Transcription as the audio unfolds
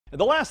In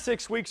the last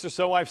 6 weeks or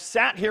so, I've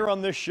sat here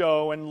on this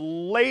show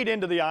and laid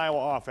into the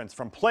Iowa offense,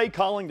 from play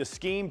calling to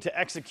scheme to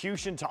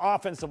execution to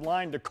offensive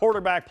line to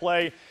quarterback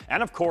play,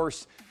 and of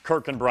course,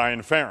 Kirk and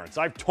Brian Ferentz.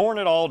 I've torn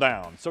it all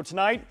down. So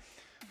tonight,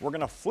 we're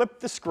going to flip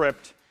the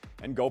script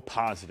and go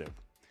positive.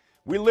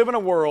 We live in a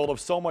world of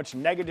so much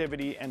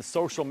negativity and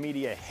social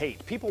media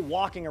hate. People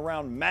walking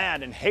around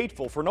mad and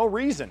hateful for no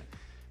reason.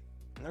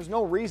 And there's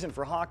no reason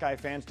for Hawkeye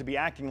fans to be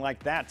acting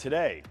like that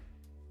today.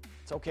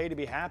 It's okay to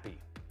be happy.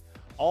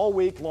 All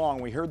week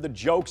long, we heard the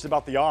jokes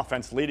about the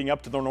offense leading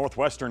up to the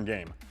Northwestern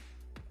game.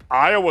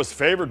 Iowa's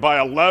favored by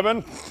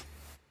 11?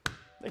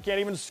 They can't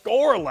even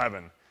score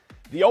 11.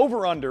 The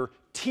over-under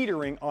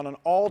teetering on an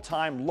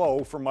all-time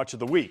low for much of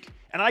the week.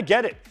 And I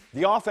get it.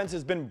 The offense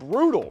has been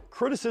brutal.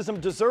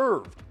 Criticism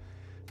deserved.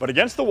 But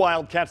against the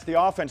Wildcats,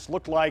 the offense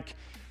looked like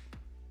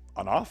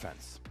an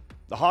offense.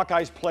 The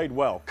Hawkeyes played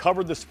well,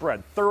 covered the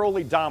spread,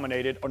 thoroughly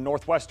dominated a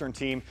Northwestern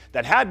team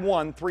that had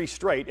won 3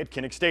 straight at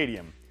Kinnick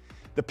Stadium.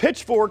 The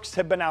pitchforks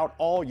have been out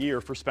all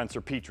year for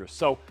Spencer Petras,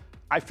 so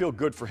I feel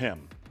good for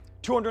him.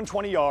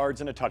 220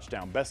 yards and a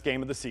touchdown, best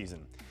game of the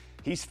season.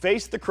 He's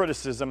faced the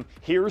criticism,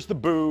 hears the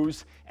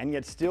boos, and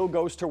yet still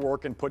goes to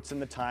work and puts in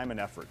the time and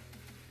effort.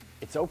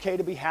 It's okay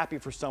to be happy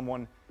for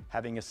someone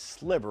having a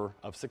sliver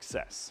of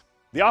success.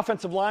 The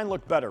offensive line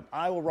looked better.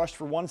 Iowa rushed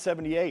for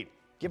 178.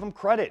 Give them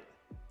credit.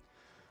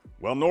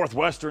 Well,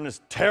 Northwestern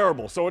is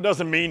terrible, so it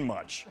doesn't mean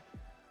much.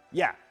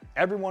 Yeah,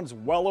 everyone's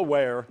well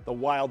aware the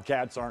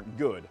Wildcats aren't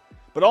good.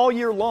 But all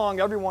year long,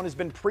 everyone has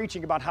been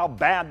preaching about how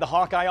bad the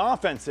Hawkeye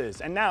offense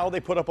is. And now they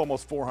put up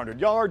almost 400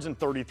 yards and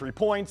 33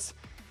 points,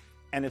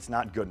 and it's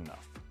not good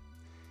enough.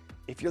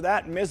 If you're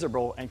that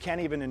miserable and can't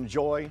even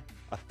enjoy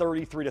a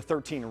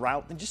 33-13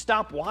 rout, then just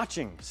stop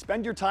watching.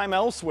 Spend your time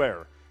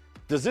elsewhere.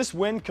 Does this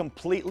win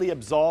completely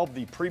absolve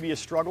the previous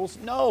struggles?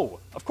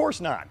 No, of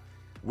course not.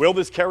 Will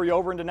this carry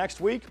over into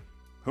next week?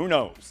 Who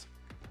knows?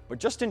 But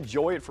just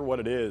enjoy it for what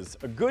it is,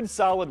 a good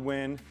solid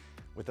win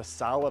with a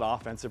solid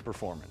offensive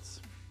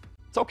performance.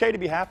 It's okay to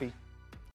be happy.